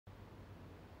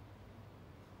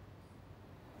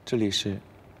这里是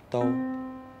哆、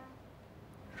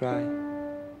来、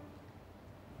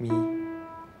咪、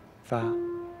发。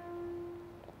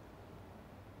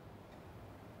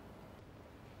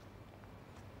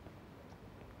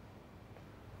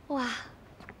哇，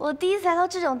我第一次来到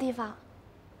这种地方。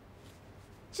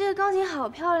这个钢琴好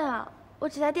漂亮，我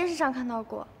只在电视上看到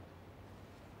过。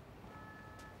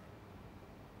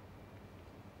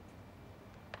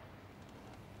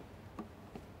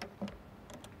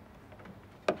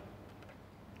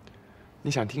 你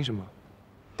想听什么？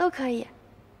都可以。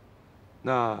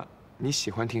那你喜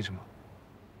欢听什么？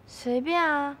随便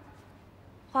啊，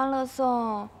《欢乐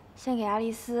颂》、献给爱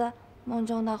丽丝、梦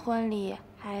中的婚礼，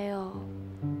还有……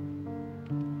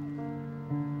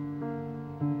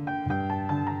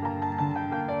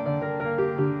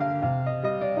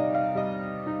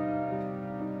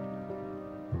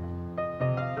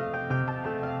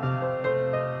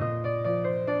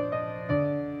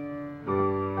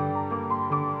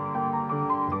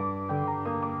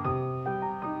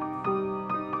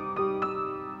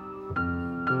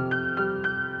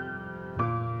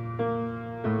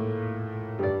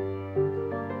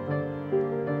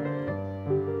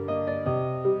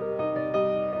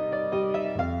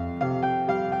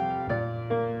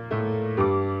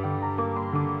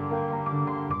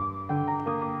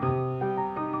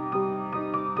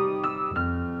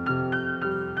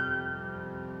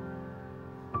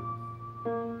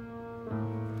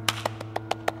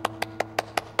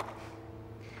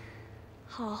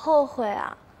好后悔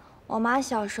啊！我妈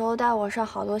小时候带我上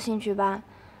好多兴趣班，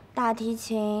大提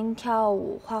琴、跳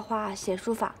舞、画画、写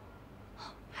书法，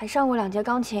还上过2节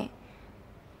钢琴。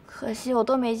可惜我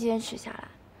都没坚持下来，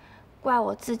怪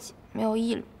我自己没有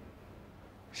毅力。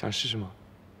想试试吗？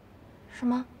什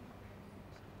么？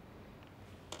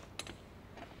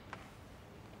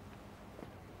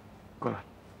过来。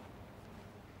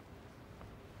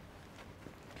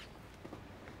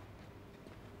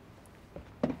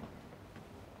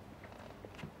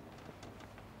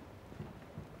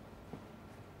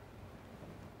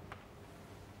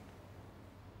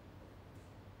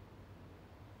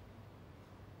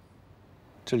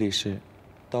 这里是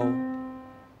哆、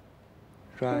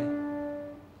来、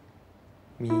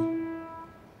咪、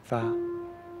发。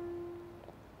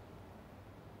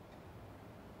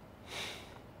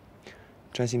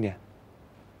专心点，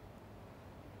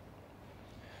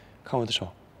看我的手。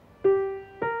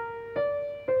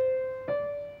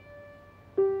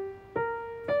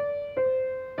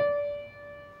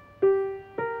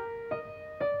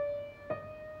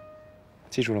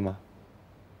记住了吗？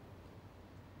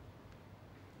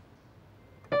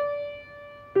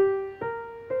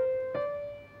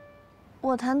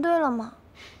 我弹对了吗？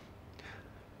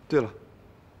对了，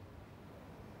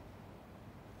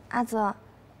阿泽，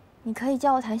你可以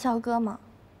教我弹校歌吗？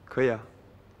可以啊。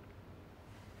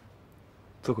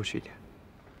坐过去一点。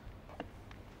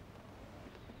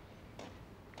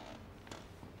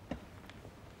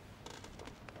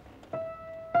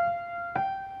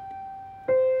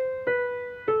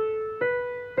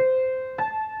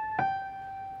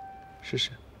试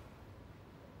试。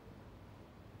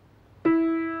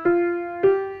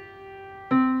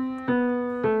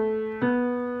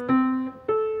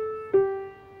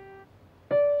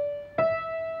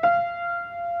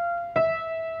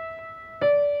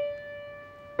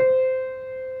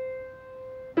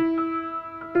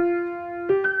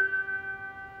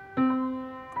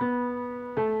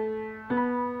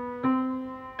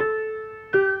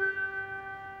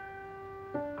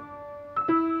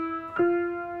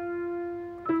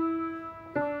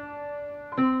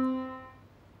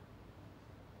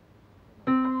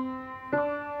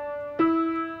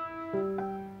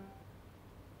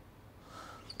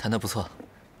 弹得不错，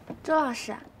周老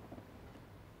师，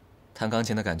弹钢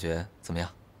琴的感觉怎么样？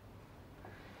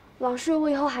老师，我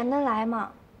以后还能来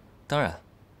吗？当然，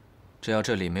只要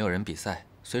这里没有人比赛，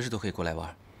随时都可以过来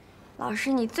玩。老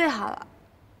师，你最好了。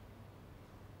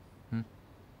嗯。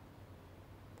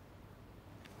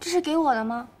这是给我的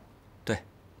吗？对。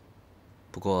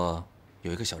不过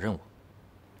有一个小任务。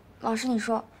老师，你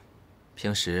说。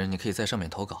平时你可以在上面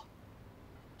投稿，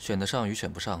选得上与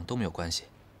选不上都没有关系。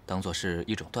 当做是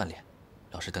一种锻炼，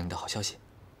老师等你的好消息。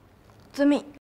遵命。